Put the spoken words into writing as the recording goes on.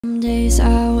Some days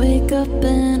I wake up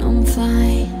and I'm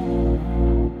fine.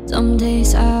 Some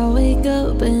days I wake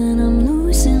up and I'm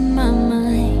losing my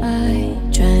mind. I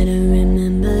try to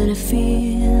remember the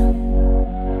feel,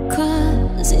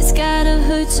 'cause it's gotta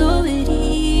hurt so it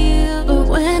heals. But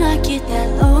when I get that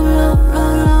low, low,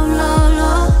 low, low, low,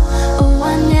 low, oh,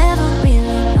 I never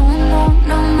really know, no,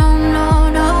 no, no, no,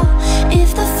 no,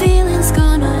 if the feeling's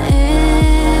gonna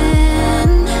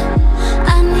end.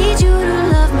 I need you to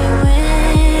love me when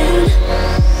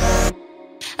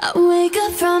I wake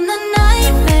up from the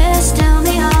nightmares. Tell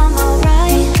me I'm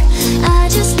alright. I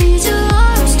just need your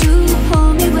arms to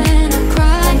hold me when I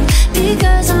cry,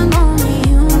 because I'm only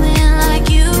human like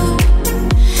you.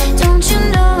 Don't you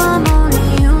know I'm only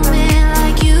human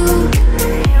like you?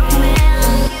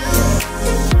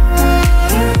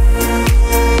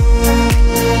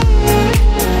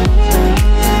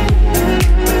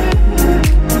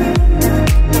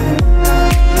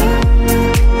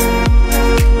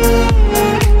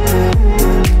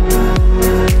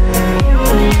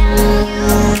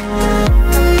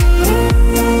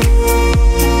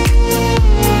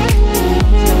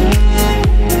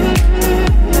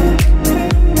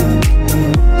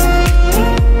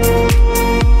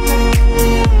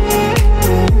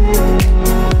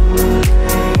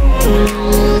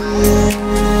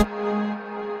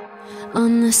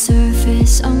 On the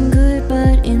surface I'm good,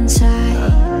 but inside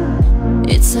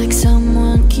it's like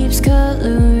someone keeps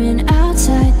coloring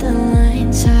outside the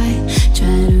lines. I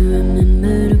try to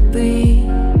remember to breathe,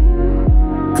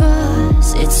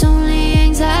 'cause it's only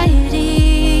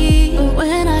anxiety. But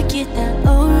when I get that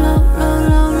low, low, low,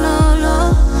 low, low, low,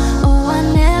 oh, I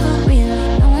never really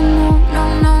know, no, no,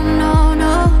 no, no,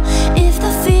 no, if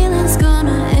the feeling's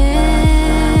gonna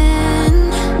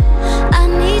end. I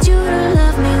need you to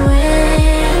love me when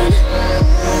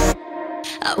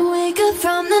I wake up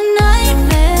from the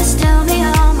nightmares. Tell me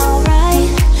I'm alright.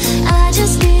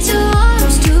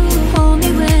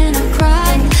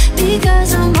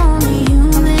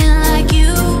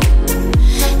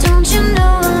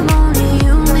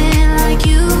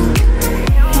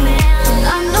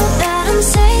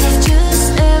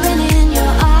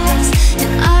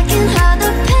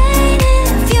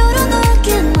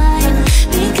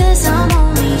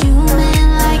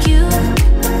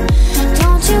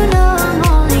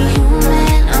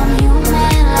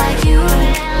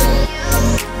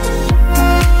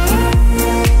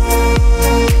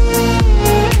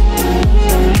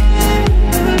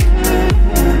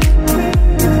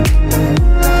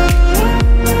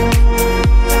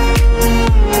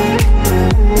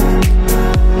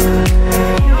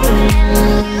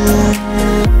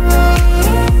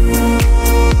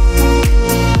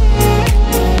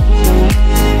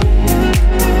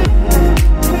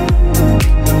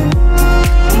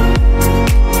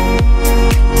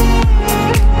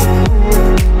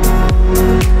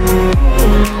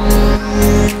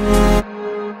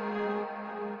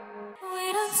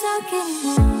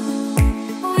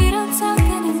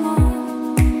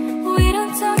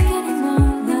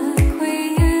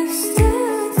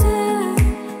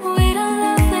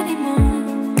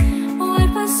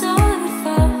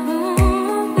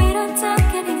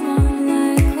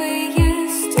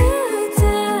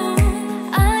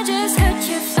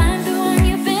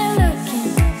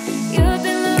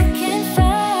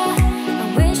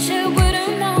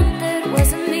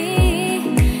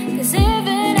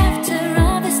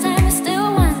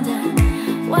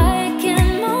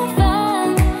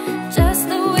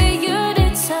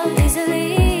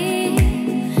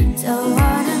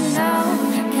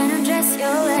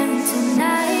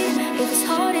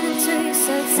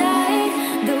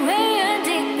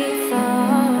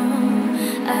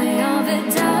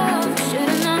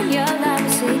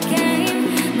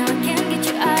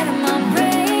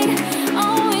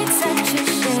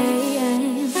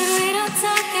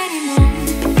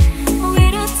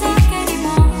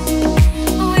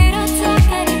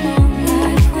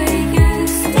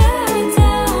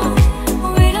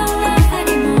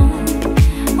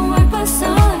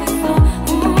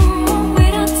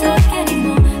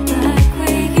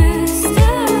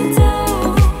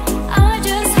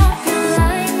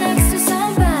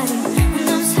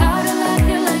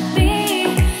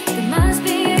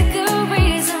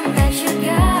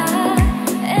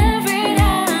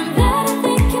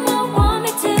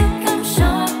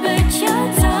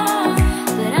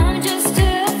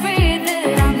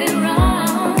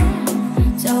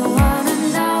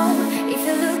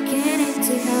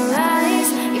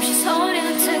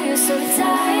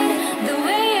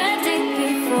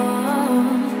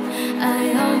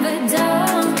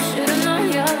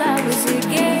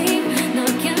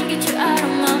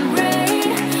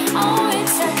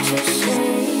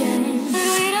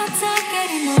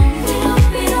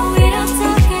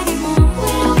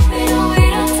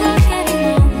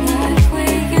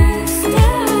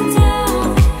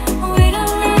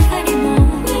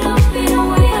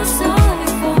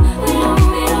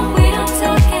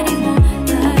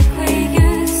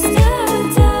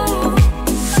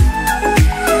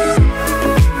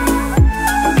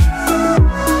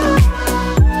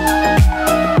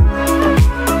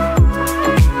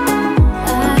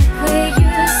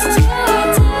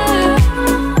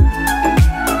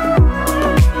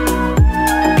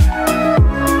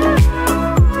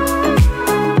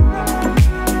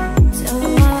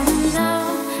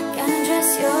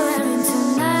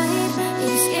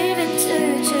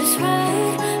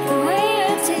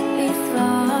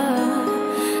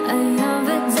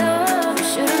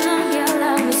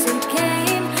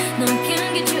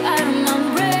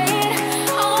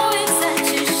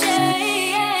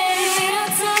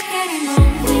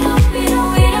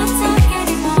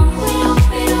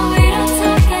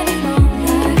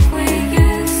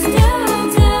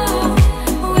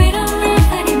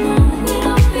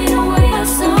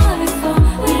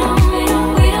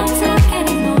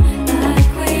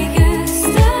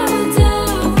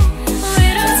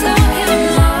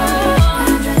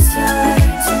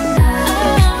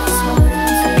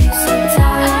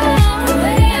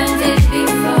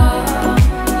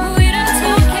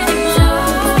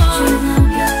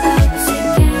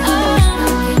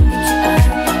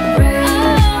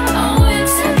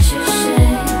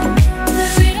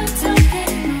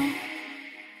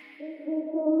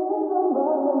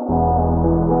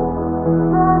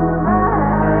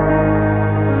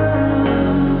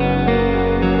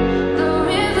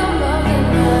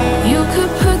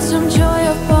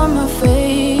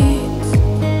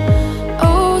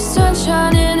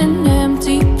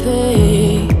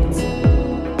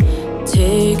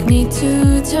 need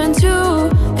to turn to,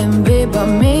 and babe, I'll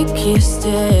make you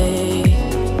stay.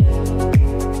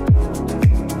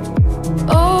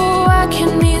 Oh, I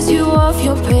can ease you off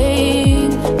your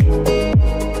pain.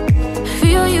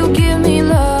 Feel you give me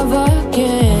love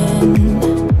again.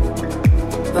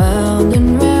 Round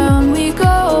and round we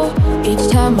go, each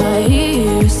time I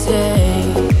hear you say,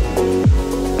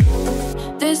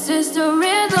 this is the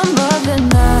rhythm of the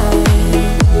night.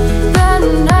 The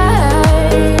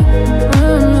night,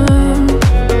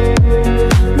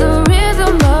 the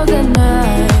rhythm of the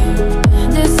night.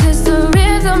 This is the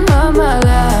rhythm of my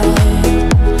life.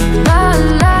 My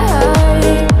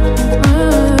life,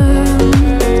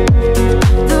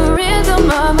 the rhythm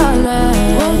of my life.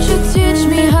 Won't you teach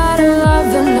me how to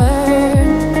love and learn?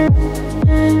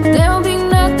 There'll be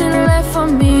nothing left for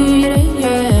me to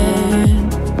yearn.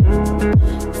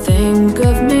 Think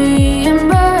of me and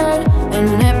bird, and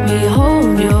let me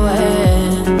hold your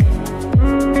hand.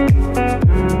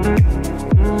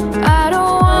 I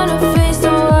don't wanna face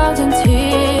the world in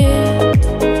tears.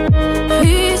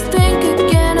 Please think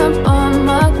again, I'm on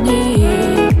my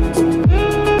knees.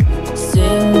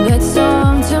 Sing that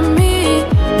song to me,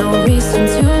 no reason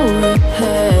to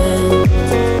repent.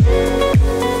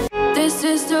 This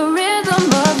is the rhythm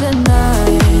of the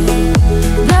night.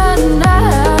 The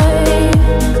night,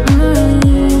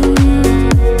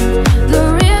 the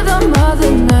rhythm of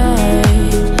the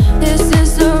night. This is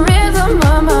the rhythm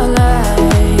of my life.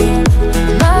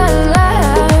 My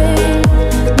life,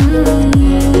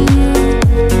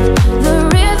 the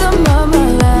rhythm of my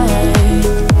life.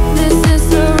 This is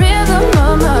the rhythm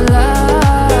of my life.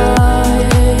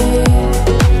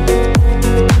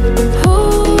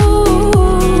 Ooh,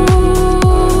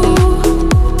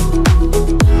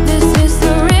 this is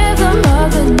the rhythm of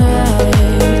the night.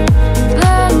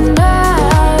 The night.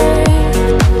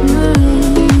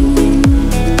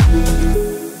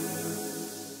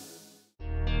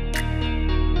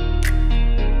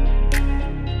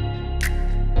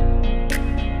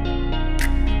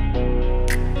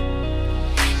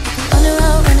 Run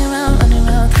around, run around, run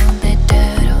around, throwing that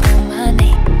dirt on my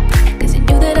name. 'Cause you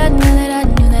knew that I knew that I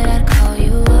knew that I'd call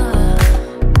you up.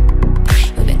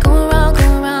 You've been going around,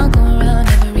 going around, going around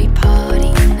every party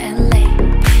in LA.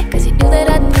 'Cause you knew that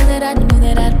I knew that I knew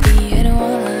that I'd be at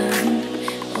one.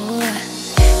 Oh,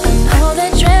 I know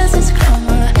that dress is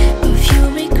karma, a few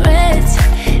regrets.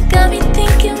 Got me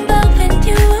thinking about when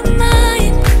you were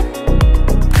mine.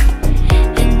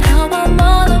 And now I'm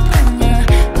all upon ya,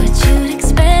 what you'd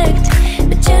expect.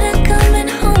 But you're not coming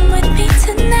home with me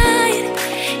tonight.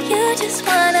 You just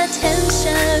want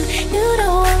attention, you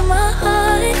don't want my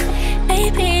heart.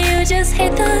 Maybe you just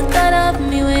hate the thought of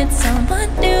me with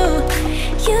someone new.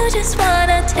 You just want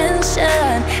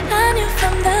attention, I knew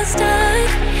from the start.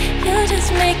 You're just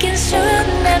making sure I'm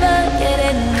never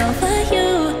getting over you.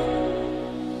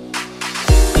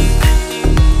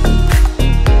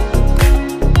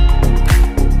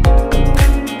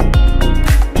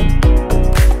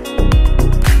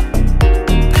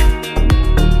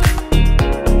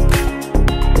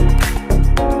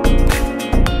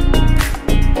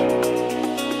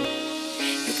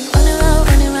 You can run around,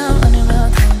 run around, run around,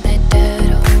 throwing that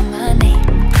dirt on my name.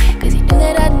 'Cause you knew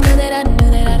that I knew that I knew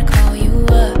that I'd call you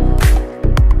up.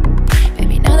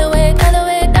 Baby, now the way, now the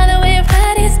way, now the way your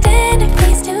body's standing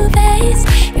face to face.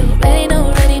 You already know,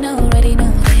 already know, already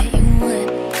know that you would.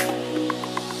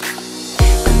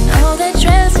 I know that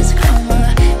dress is karma,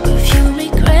 a few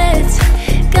regrets.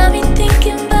 Got me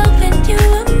thinking about when you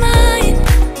were mine.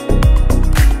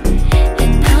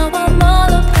 And now I'm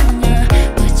all upon ya,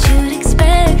 what you'd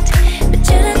expect. But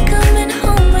you're not coming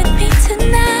home with me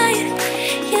tonight.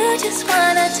 You just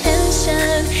want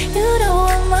attention, you don't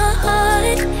want my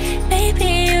heart. Maybe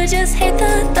you just hate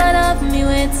the thought of me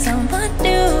with someone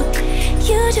new.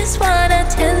 You just want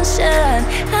attention,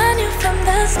 I knew from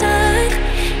the start.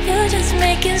 You're just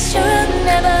making sure I'm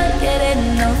never getting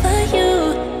over you.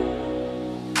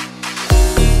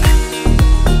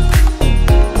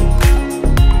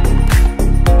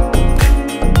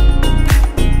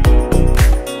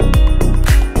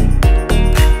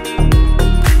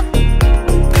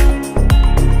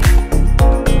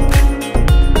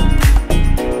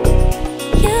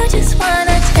 You just want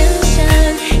attention,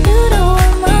 you don't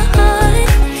want my heart.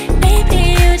 Maybe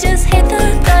you just hate the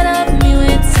thought of me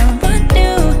with someone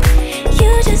new.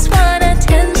 You just want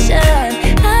attention,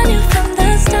 I knew from the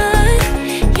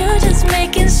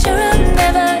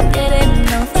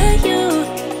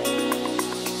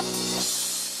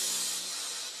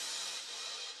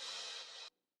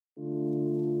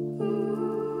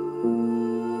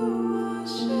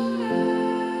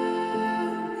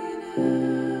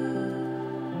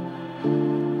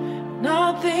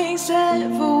Nothing's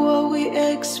ever what we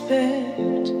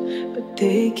expect, but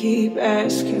they keep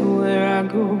asking where I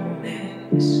go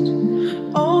next.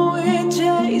 All we're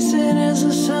chasing is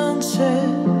a sunset.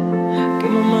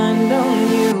 Get my mind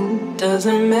on you.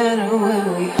 Doesn't matter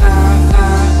where we are.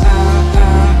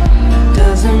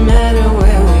 Doesn't matter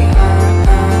where we are.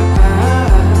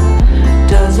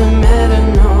 Doesn't matter,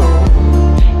 no.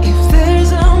 If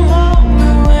there's a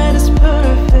moment when it's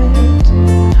perfect,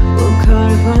 we'll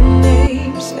carve our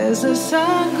names as the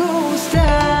sun goes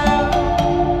down.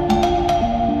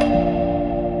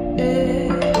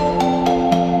 Yeah.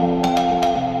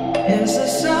 As the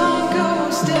sun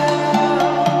goes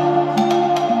down.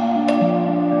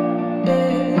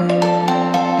 Yeah.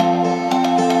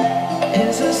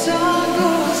 As the sun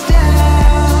goes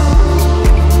down.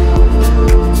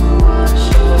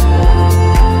 Wash your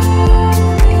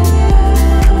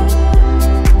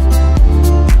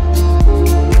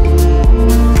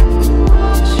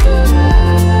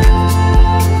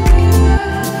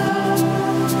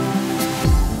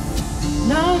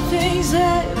Nothing's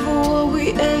ever what we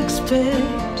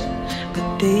expect,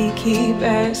 but they keep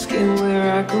asking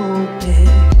where I go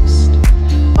next.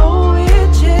 All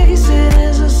we're chasing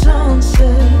is a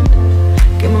sunset.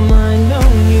 Get my mind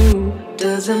on you.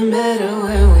 Doesn't matter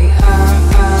where we are.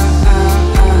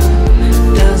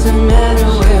 Doesn't matter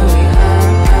where we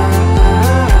are.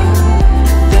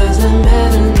 Doesn't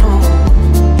matter, no.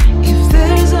 If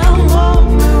there's a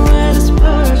moment when it's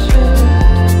perfect,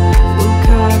 we'll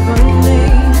carve our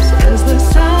names as the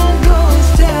sun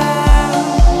goes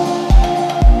down.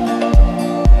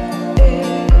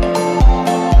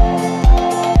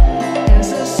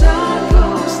 As the sun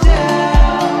goes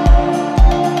down.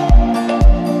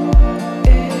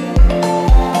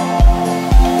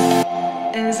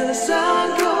 As the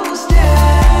sun goes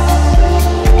down.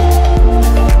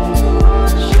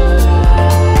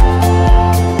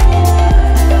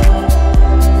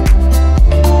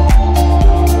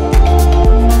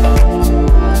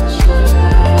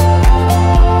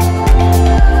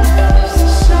 As the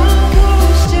sun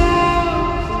goes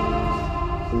down.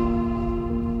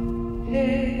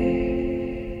 Hey.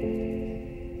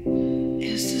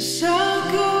 As the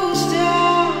sun goes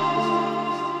down.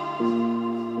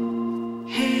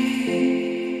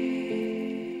 Hey.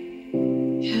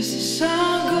 As the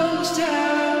sun goes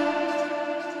down.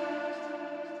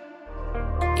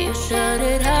 You shut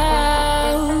it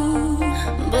out,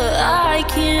 but I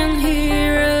can't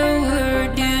hear a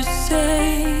word you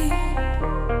say.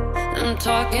 I'm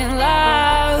talking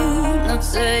loud, not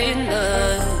saying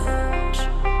much.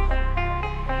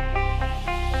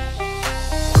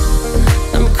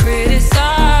 I'm criticized,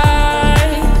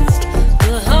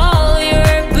 but all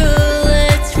your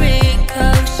bullets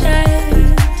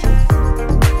ricochet.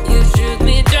 You shoot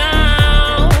me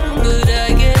down, but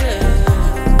I get up.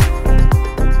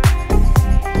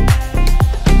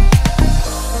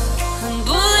 I'm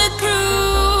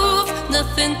bulletproof,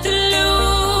 nothing to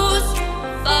lose.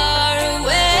 Far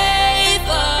away,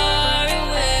 far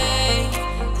away.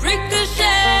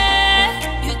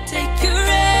 Ricochet, you take your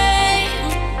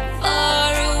aim.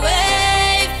 Far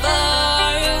away,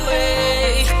 far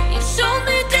away. You shot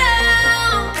me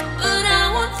down, but I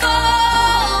won't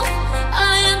fall.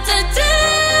 I am titanium.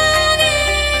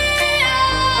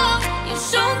 You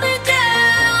shot me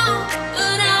down,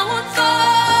 but I won't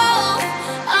fall.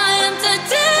 I am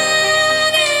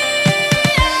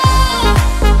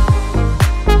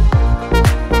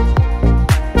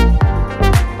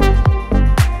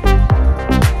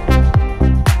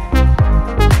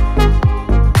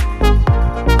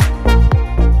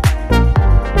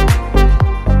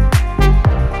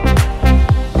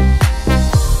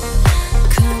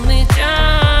Cut me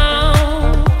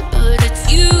down, but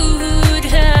it's you who'd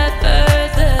have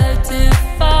further to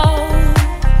fall.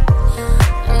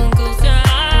 And goes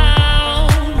down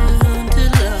to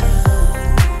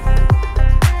love.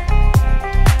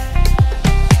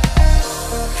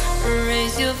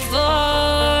 Raise your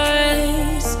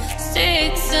voice.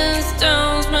 Sticks and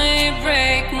stones may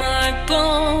break my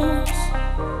bones.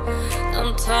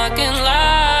 I'm talking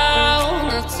loud,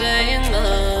 not saying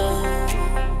much.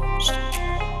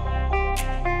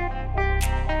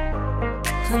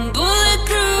 I'm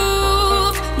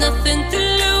bulletproof, nothing to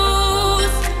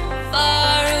lose.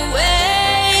 Far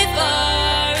away,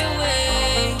 far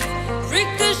away.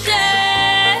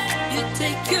 Ricochet, you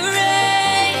take your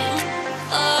aim.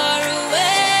 Far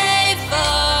away,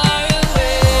 far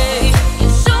away. You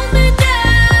shot me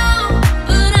down,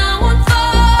 but I won't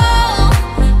fall.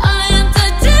 I am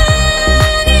titanium.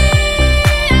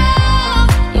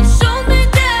 You shot me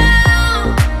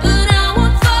down, but I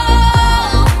won't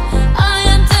fall. I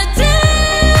am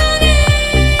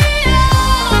titanium.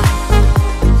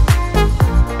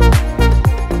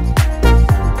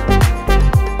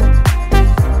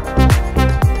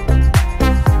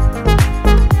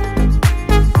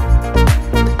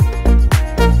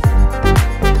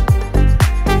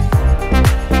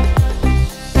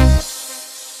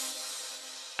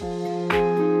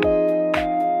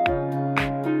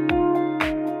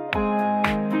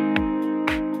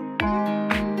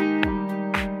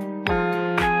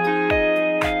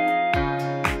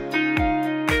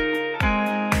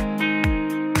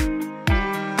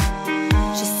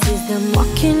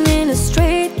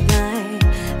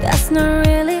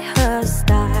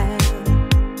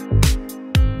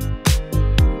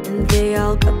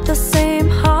 got the same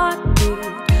heartbeat,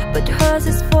 but hers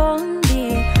is falling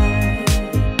behind.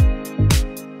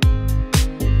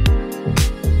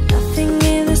 Nothing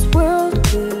in this world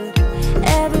could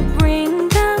ever bring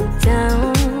them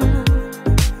down.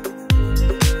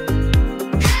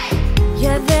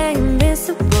 Yeah, they're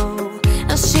invincible,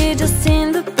 and she just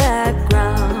in the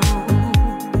background.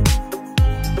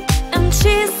 And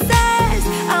she says,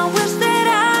 I wish that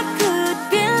I could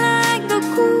be like the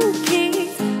cool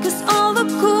kids, 'cause all the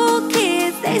cool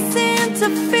kids, they seem to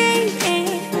fit in.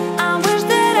 I wish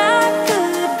that I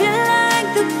could be like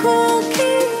the cool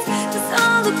kids, 'cause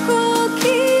all the cool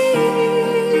kids.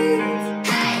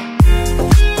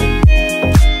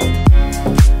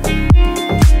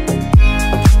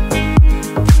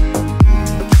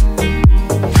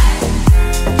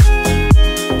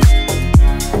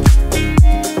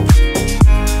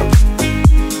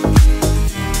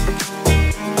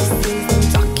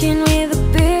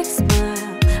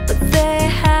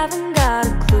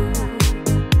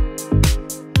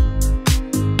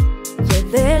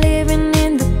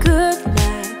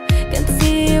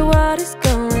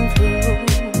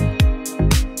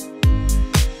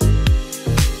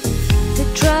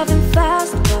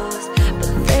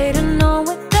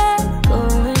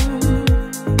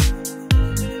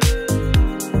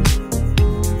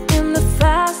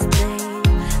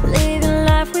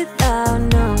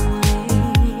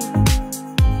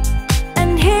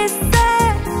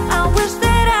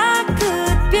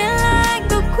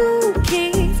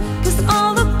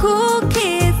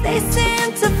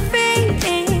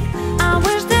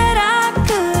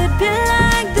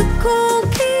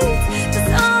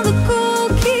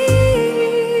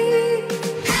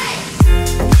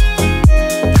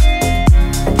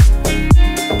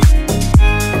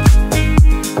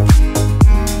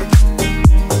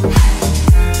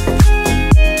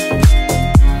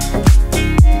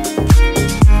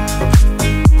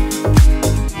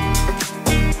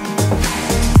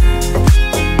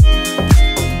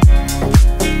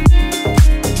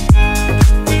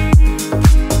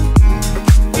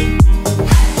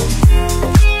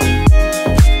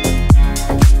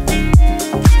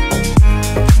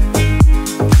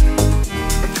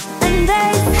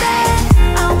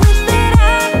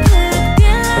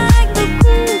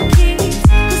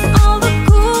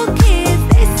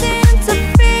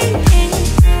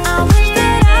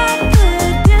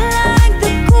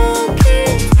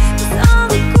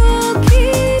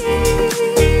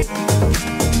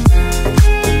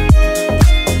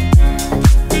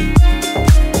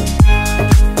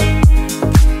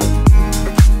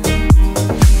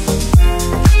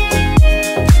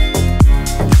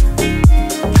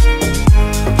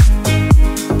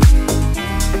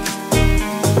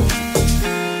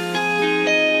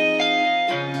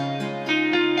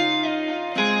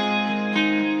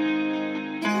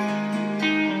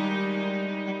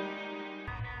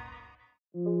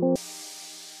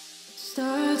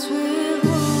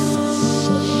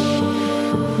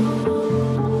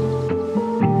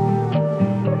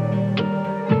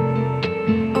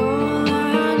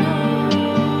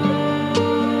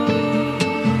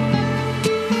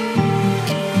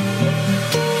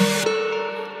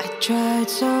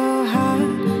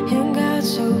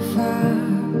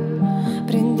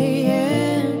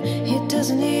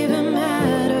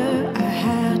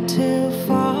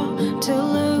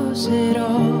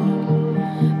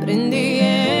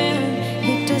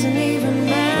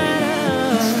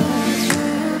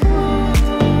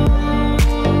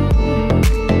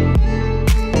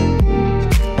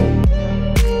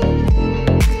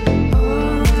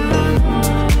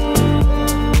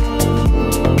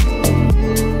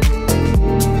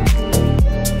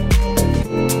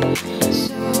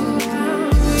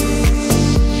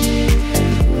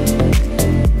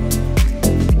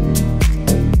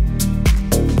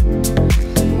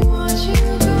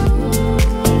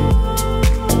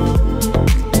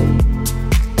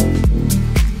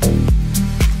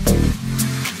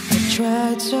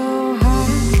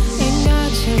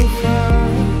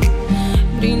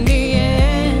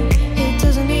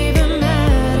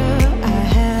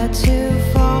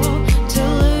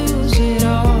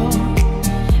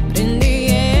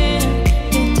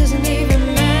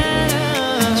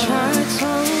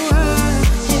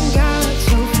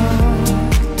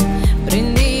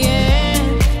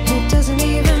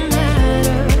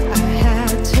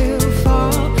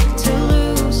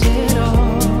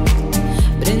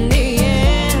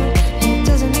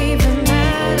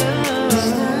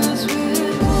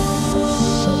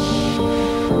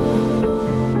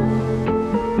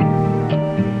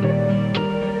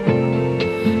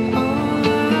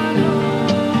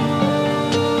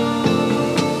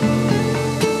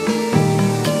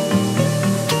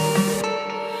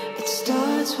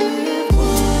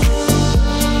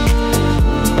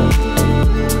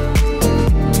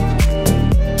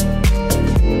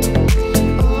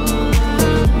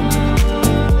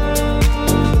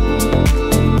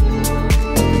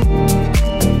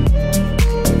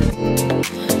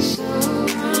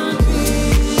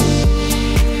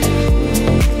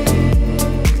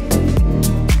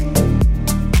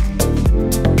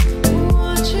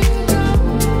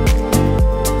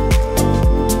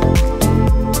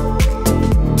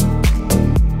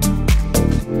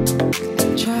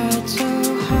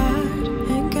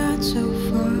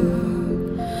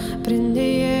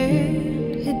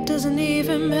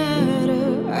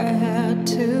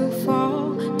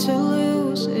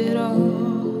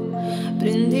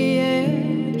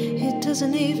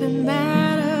 doesn't even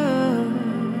matter.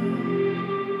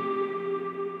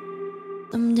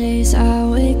 Some days I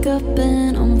wake up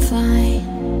and I'm fine.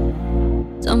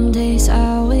 Some days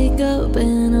I wake up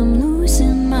and I'm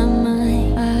losing my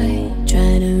mind. I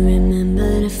try to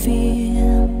remember the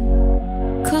feel,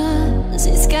 'cause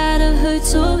it's gotta hurt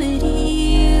so it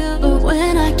heals. But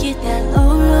when I get that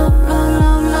low, low, low,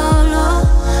 low, low, low,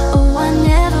 oh, I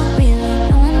never really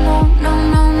know, no, no,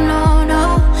 no, no, no,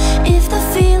 if the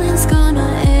feeling's gonna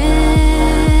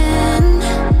end.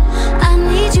 I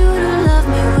need you to love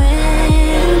me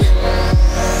when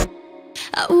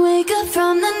I wake up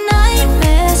from the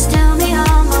nightmares. Tell me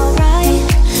I'm alright.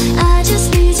 I just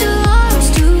need your arms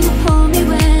to hold me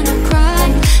when I cry,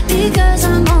 because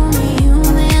I'm only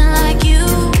human like you.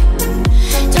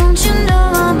 Don't you know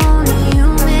I'm only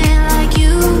human like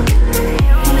you?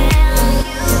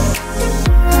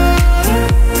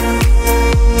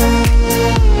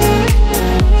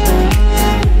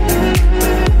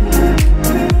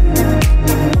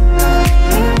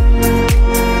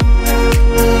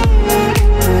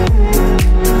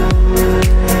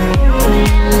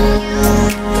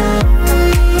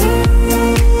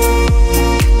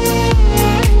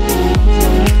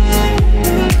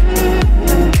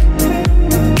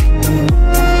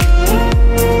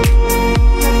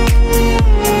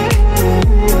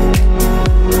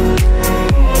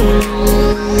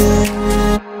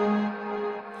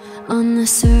 On the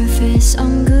surface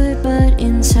I'm good, but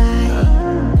inside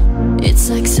it's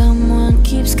like someone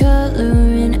keeps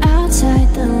coloring outside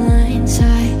the lines.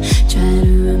 I try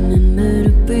to remember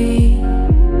to breathe,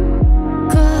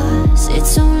 'cause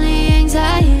it's only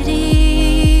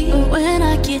anxiety. But when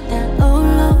I get that low,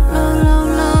 low, low, low,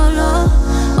 low, low,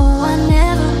 oh, I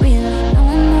never really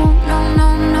know, no, no, no,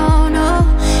 no, no,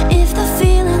 if the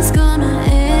feeling's gonna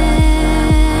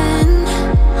end.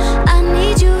 I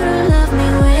need you to love me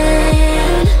when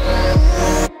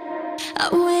I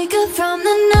wake up from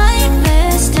the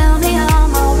nightmares. Tell me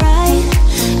I'm alright.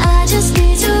 I just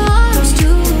need your arms to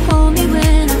hold me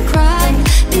when I cry,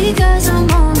 because I'm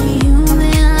only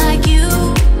human like you.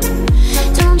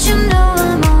 Don't you know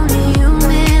I'm only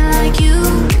human like you?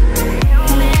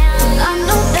 I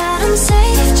know that I'm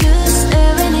safe just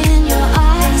staring in your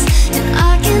eyes, and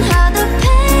I can hide the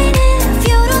pain if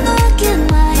you don't look in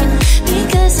mine,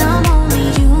 because I'm only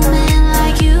human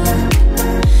like you.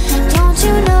 Don't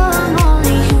you know I'm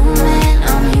only human?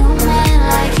 I'm human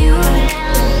like you.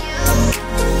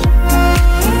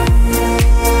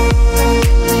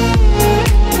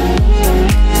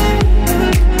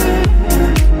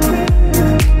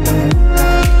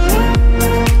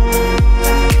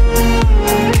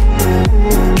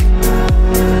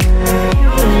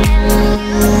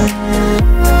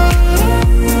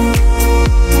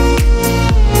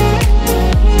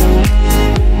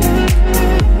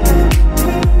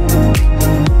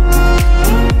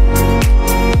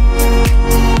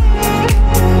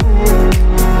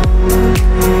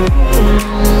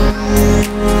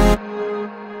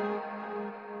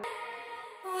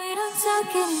 We don't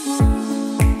talk anymore.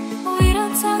 We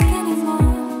don't talk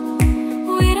anymore.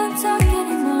 We don't talk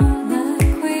anymore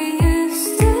like we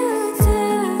used to do.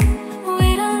 We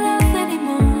don't laugh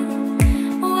anymore.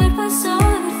 What was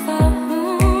all before?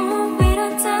 We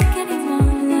don't talk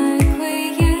anymore like we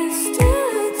used to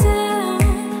do.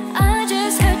 I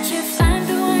just heard you find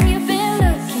the one you've been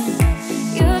looking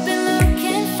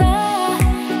for.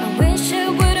 I wish I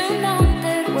would've known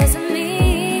that wasn't me.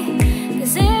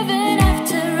 'Cause even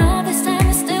after all this time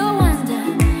I still wonder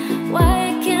why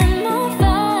I can't move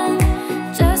on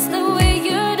just the way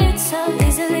you did so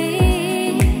easily.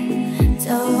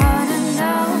 Don't wanna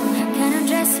know, can I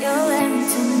dress your wearing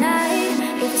tonight?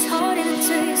 If it's holding on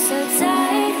to you so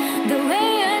tight, the way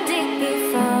I did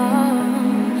before.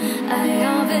 I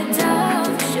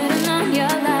overdosed, should've known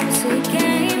your love was a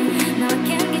game. Now I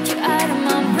can't get you out of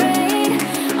my brain.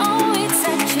 Oh, it's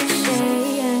such a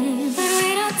shame. But we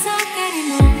don't talk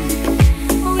anymore.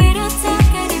 We don't talk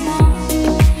anymore.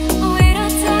 We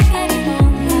don't talk anymore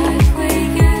like we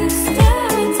used to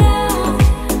do.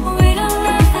 We don't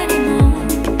laugh anymore.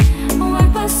 What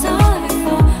was all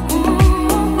before?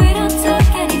 We don't talk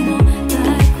anymore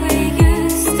like we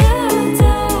used to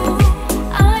do.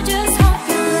 I just hope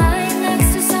you're lying next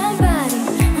to somebody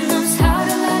who knows how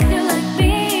to love you like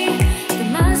me.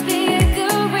 There must be a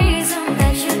good reason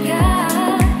that you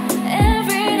got.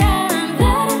 Every time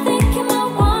that I think you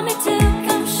might want me to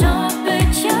come show up at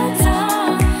your door,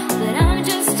 but I'm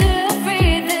just too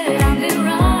afraid that I'll be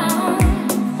wrong.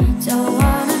 Don't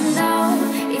wanna know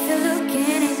if you're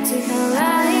looking into her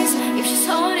eyes, if she's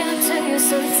holding on to you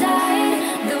so tight,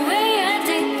 the way I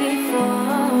did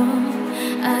before.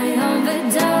 I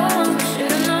overdosed,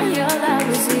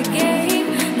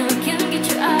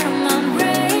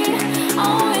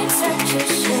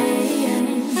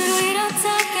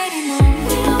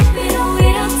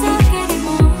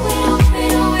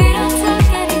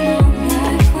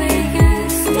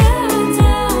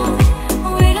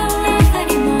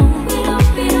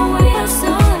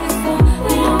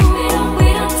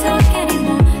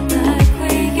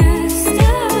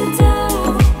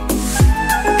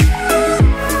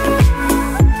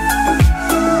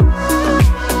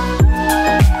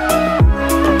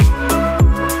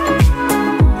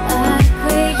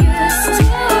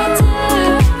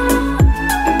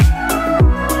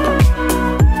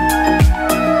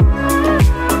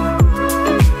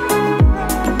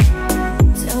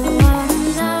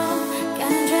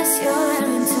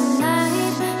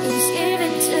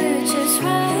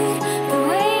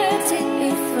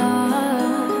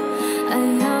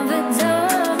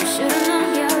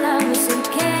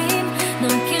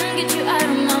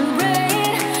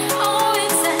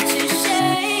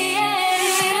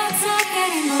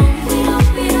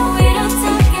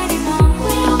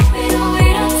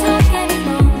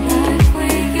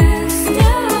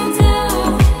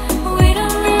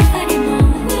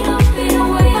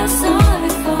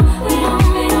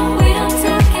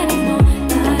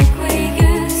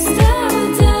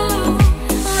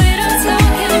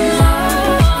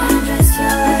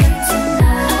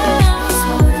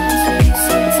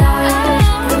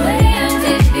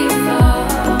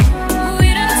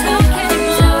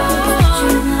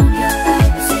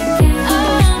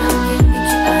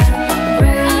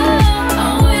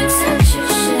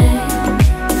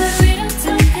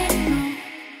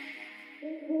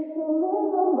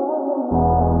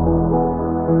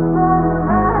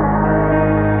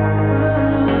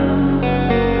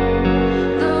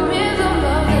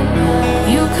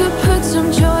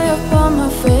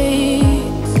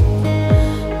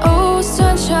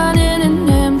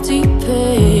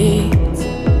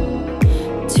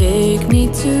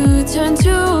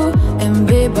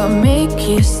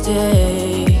 you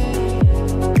stay.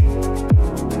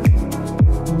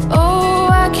 Oh,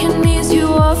 I can ease you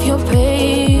of your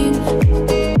pain.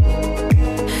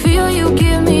 Feel you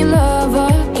give me love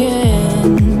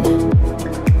again.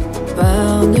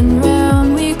 Round and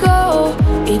round we go,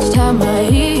 each time I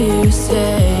hear you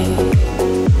say,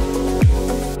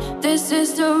 this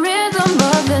is the rhythm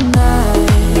of the night,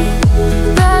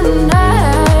 the night.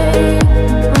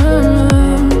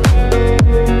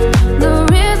 The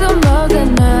rhythm of the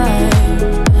night.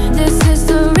 This is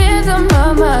the rhythm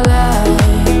of my life,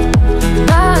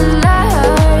 my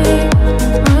life.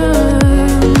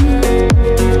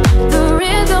 The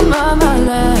rhythm of my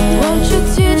life. Won't you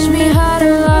teach me how to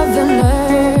love and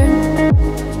learn?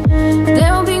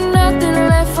 There'll be nothing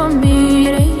left for me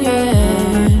to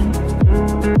yearn.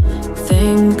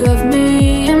 Think of me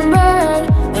and burn,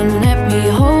 and let me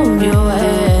hold your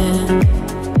hand.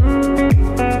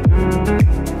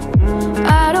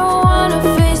 I don't wanna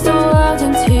face the world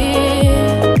in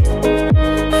tears.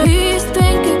 Please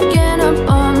think again, I'm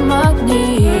on my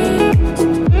knees.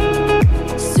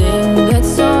 Sing that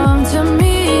song to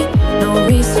me, no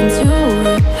reason to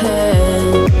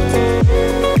repent.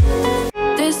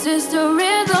 This is the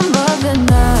rhythm of the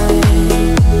night,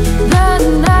 the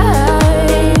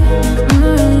night.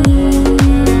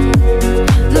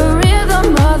 The rhythm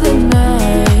of the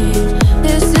night.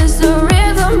 This is the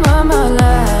rhythm of my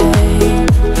life,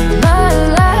 my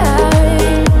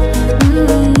life.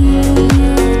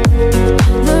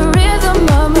 The rhythm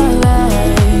of my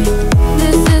life.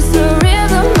 This is the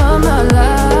rhythm of my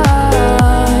life.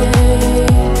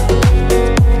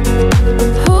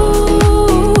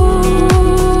 Ooh,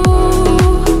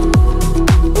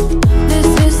 this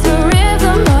is the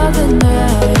rhythm of the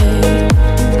night,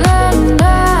 the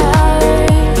night.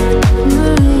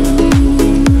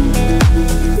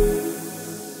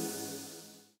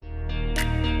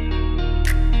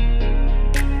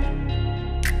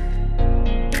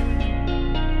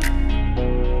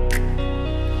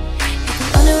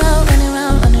 Run around, run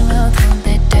around, run around, throwing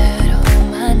that dirt on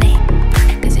my name.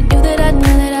 'Cause you knew that I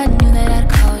knew that I knew that I'd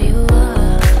call you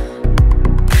up.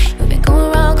 You've been going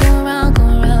around, going around,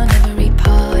 going around every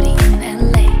party in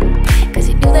LA. 'Cause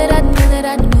you knew that I knew that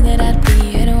I knew that I'd be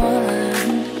at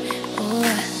one. Oh,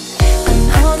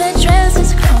 I know that dress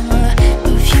is karma,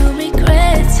 but few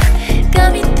regrets. Got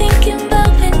me thinking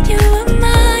about when you were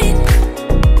mine.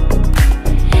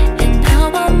 And now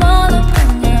I'm all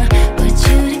upon ya, what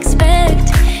you'd expect.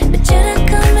 But you're not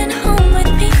coming home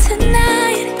with me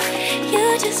tonight. You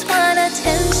just want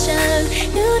attention,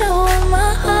 you don't want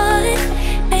my heart.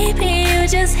 Maybe you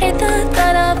just hate the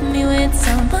thought of me with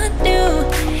someone new.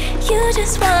 You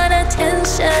just want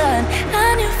attention, I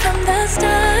knew from the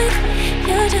start.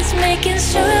 You're just making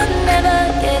sure I'm never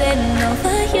getting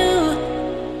over you.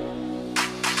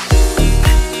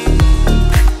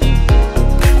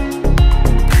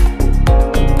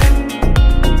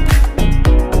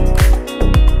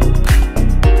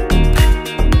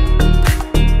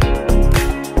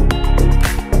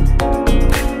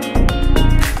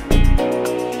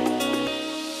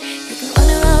 Run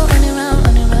around, run around,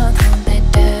 run around, throwing that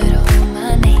dirt on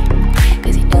my name.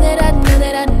 'Cause you knew that I knew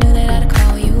that I knew that I'd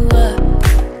call you up.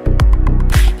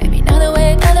 Baby, another way,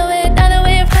 another way, another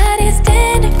way. Friday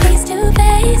standing face to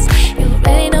face. You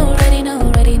already know, already know,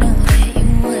 already know that you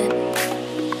would.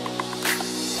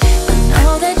 I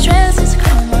know that dress is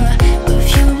karma, but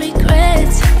few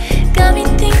regrets. Got me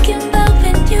thinking about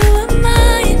when you were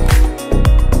mine.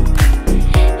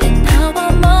 And now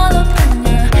I'm all upon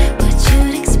ya, what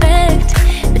you'd expect.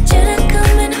 But you're not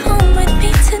coming home with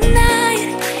me tonight.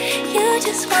 You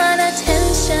just want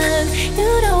attention, you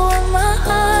don't want my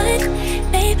heart.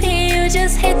 Maybe you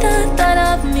just hate the thought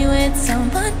of me with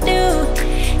someone new.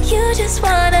 You just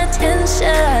want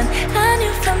attention, I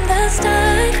knew from the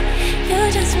start.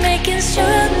 You're just making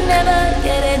sure I'm never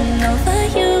getting over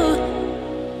you.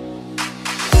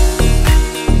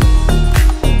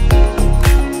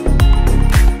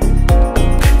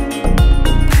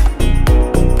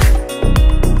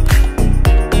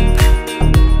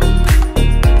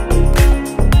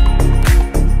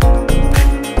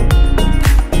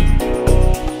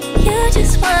 You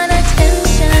just want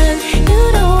attention, you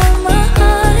don't want my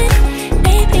heart.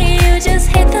 Maybe you just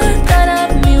hate the thought of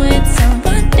me with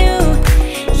someone new.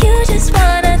 You just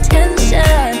want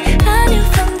attention, I knew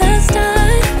from the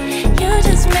start. You're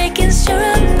just making sure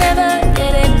I'm never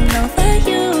getting over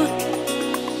you.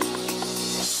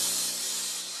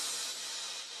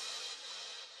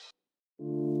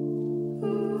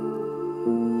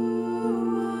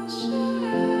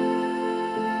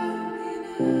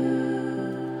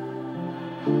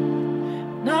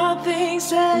 Nothing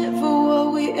said for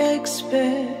what we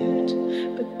expect,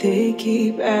 but they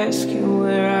keep asking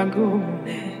where I go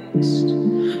next.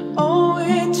 All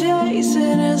we're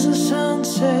chasing is the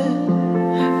sunset.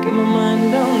 Get my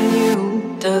mind on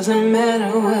you. Doesn't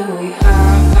matter where we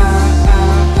are.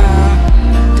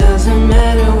 Doesn't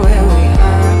matter where we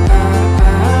are.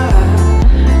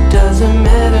 Doesn't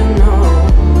matter, no.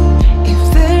 If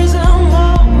there's a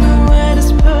moment where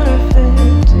it's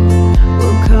perfect,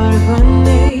 we'll carve our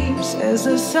names as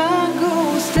the sun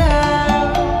goes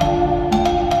down.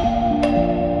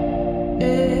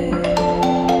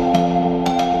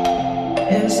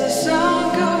 As the sun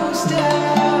goes down.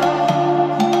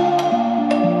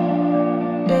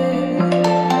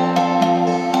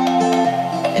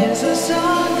 As the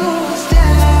sun goes down.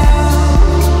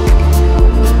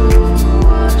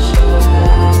 Watch your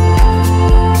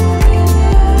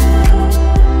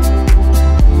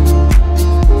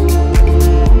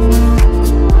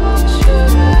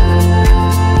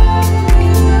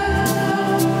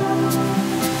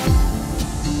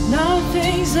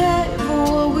nothing's ever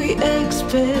what we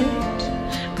expect,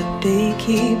 but they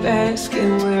keep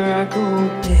asking where I go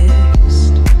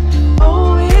next.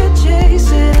 All we're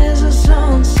chasing is a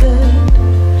sunset.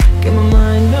 Get my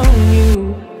mind on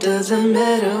you. Doesn't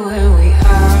matter where we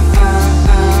are.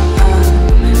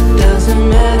 Doesn't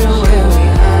matter where we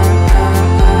are.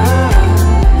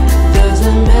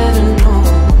 Doesn't matter, no.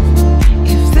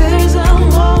 If there's a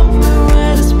moment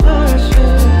when it's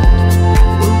perfect,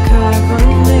 we'll carve our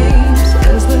names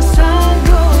as the sun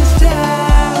goes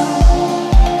down.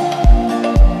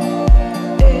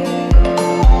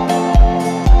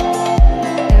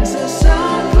 As the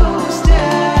sun goes down.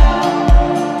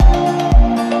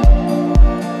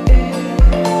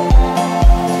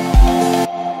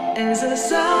 As the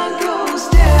sun goes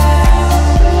down.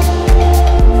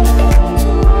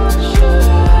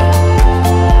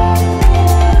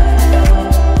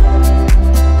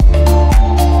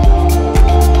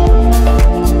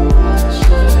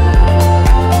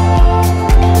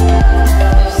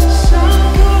 As the sun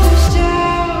goes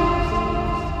down.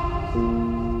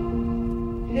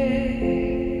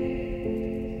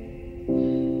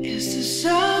 As the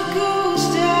sun goes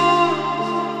down.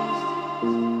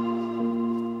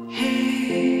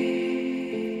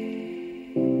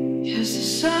 As the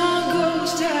sun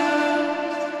goes down.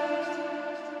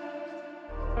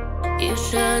 You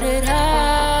shut it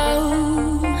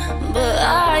out, but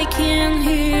I can't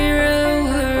hear a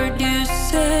word you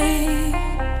say.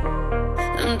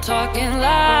 I'm talking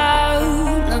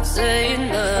loud, not saying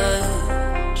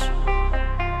much.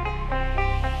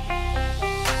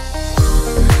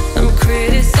 I'm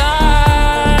criticized,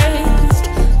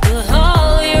 but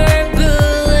all your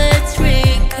bullets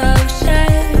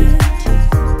ricochet.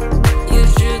 You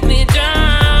shoot me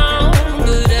down,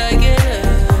 but I get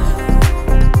up.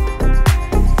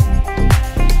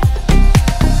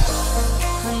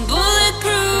 I'm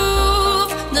bulletproof,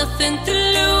 nothing to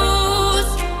lose.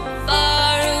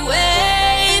 Far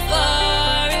away,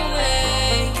 far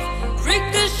away.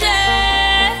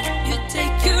 Ricochet, you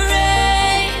take your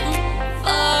aim.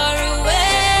 Far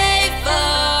away,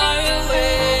 far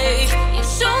away. You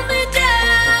shot me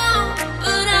down,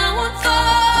 but I won't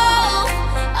fall.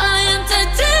 I am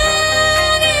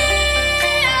titanium.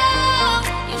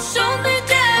 You shot me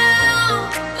down,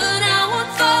 but I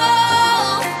won't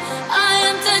fall. I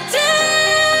am titanium.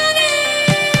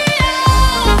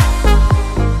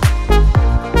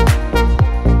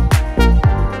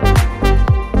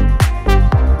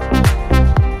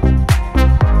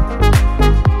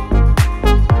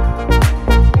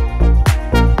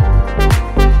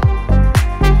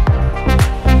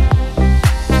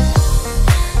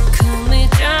 Cool me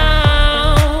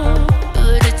down,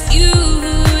 but it's you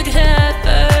who'd have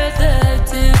further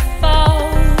to fall.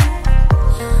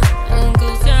 And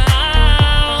goes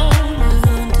down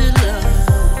to love.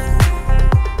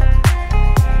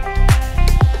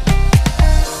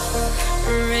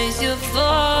 Raise your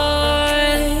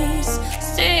voice.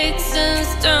 Sticks and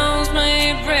stones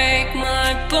may break my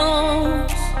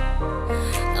bones.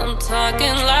 I'm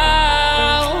talking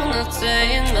loud, not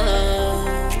saying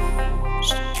much.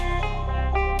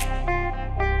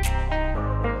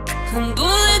 I'm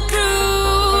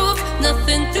bulletproof,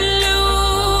 nothing to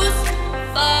lose.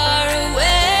 Far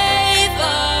away,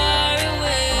 far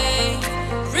away.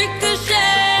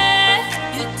 Ricochet,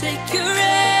 you take your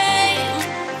aim.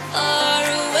 Far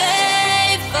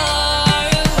away, far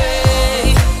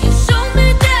away. You shot me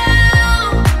down,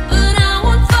 but I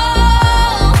won't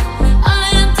fall. I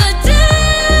am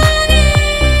titanium.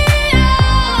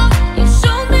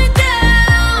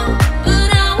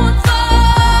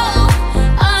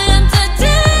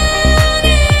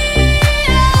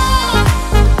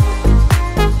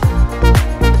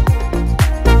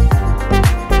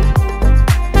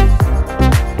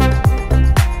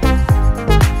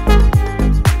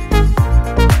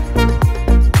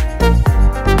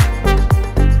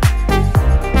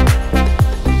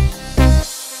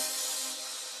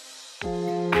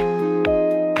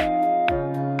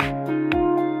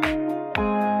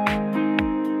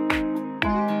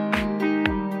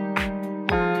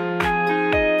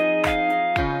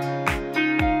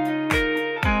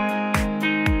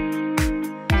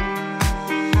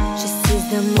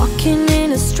 I'm walking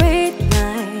in a straight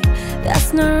line,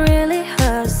 that's not really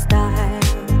her style.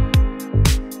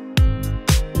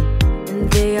 And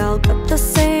they all got the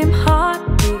same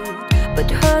heartbeat, but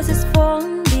hers is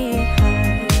falling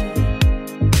behind.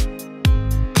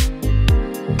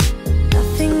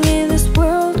 Nothing in this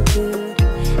world could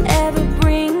ever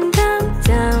bring them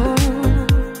down.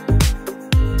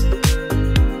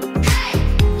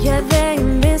 Yeah, they're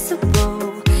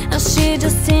invincible, and she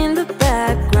just in the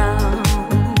background.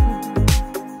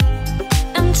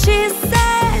 And she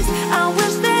says, I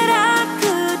wish that I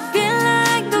could be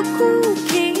like the cool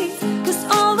kids, 'cause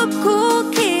all the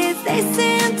cool kids, they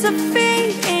seem to fit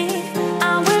in.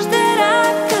 I wish that I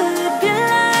could be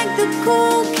like the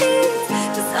cool kids,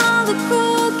 'cause all the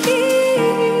cool kids.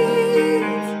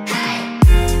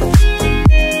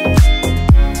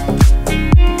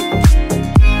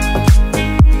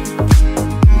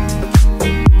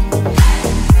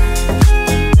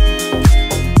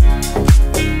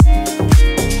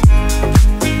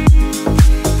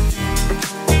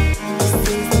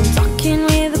 Talking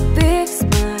with a big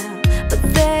smile, but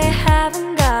they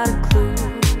haven't got a clue.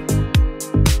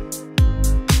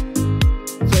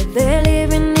 Yeah, they're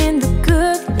living in the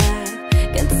good life,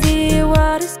 can see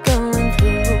what is going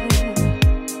through.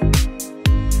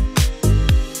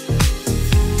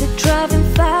 They're driving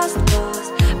fast cars,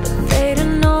 but they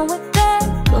don't know where they're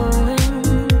going.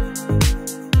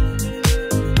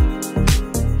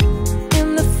 In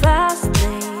the fast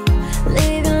lane,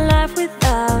 living life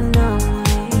without knowing.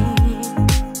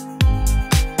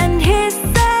 And he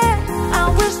said, I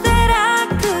wish that I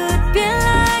could be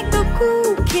like the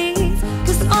cool kids,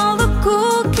 'cause all the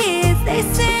cool kids, they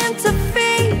seem to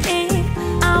fit in.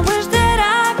 I wish that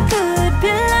I could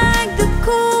be like the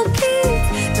cool kids,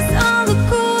 'cause all the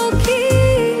cool kids.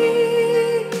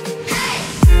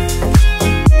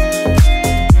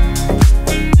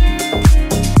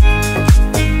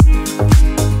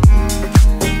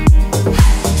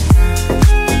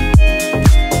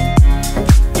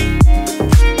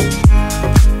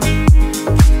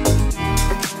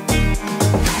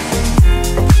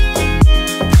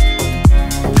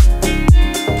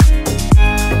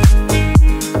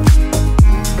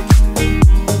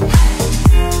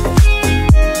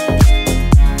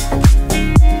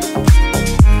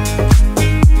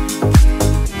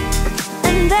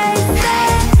 And they say,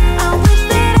 I wish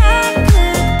that I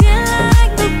could be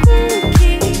like the cool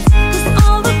kids, 'cause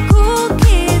all the cool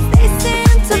kids, they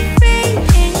seem to fit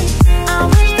in. I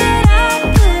wish that I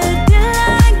could be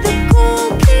like the cool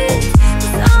kids,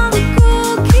 'cause all the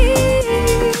cool kids.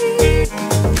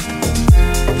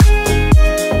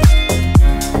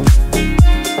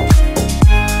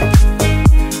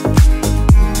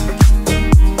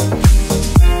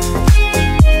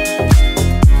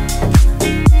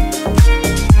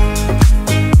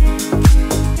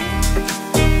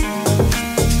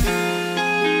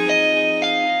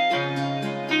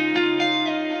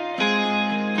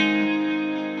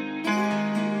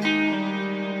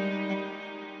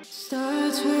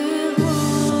 Starts with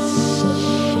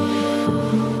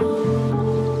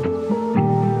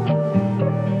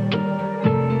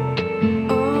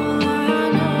all I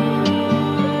know.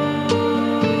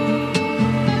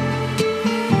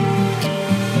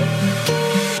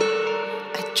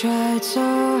 I tried so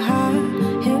hard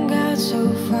and got so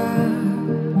far,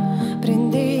 but in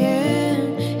the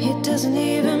end, it doesn't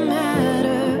even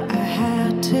matter. I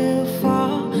had to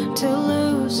fall to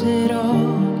lose it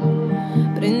all,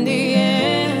 but in the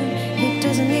end, it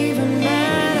doesn't even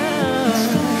matter.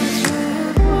 Starts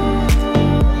with all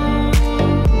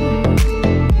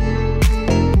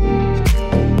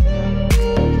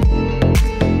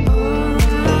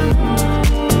I know.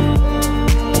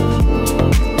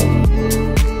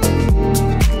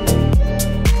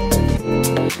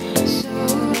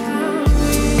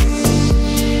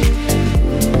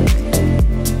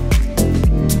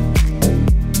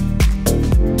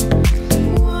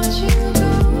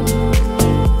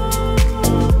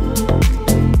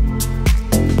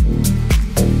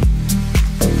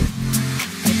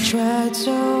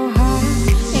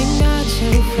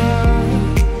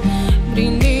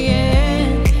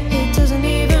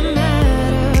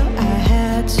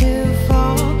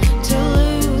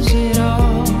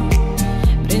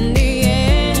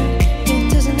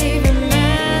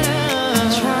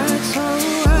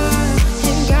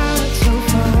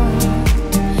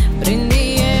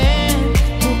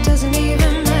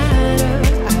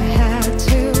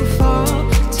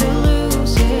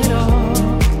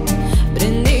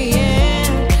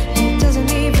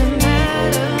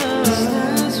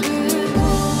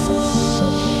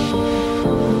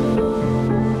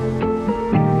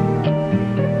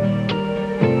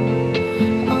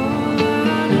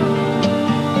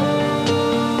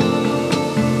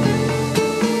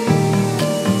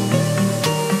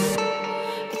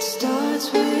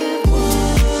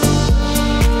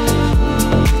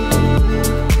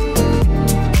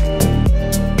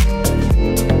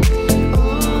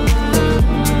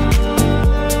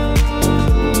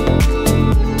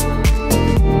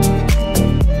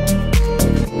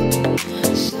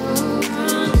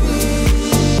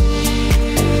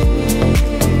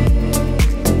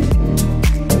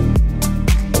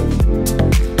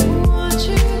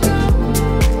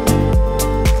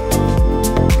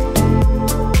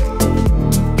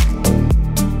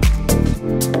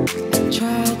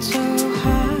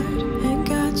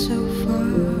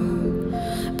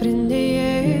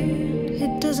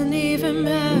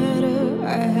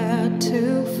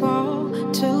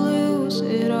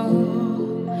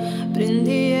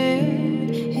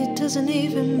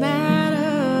 matter.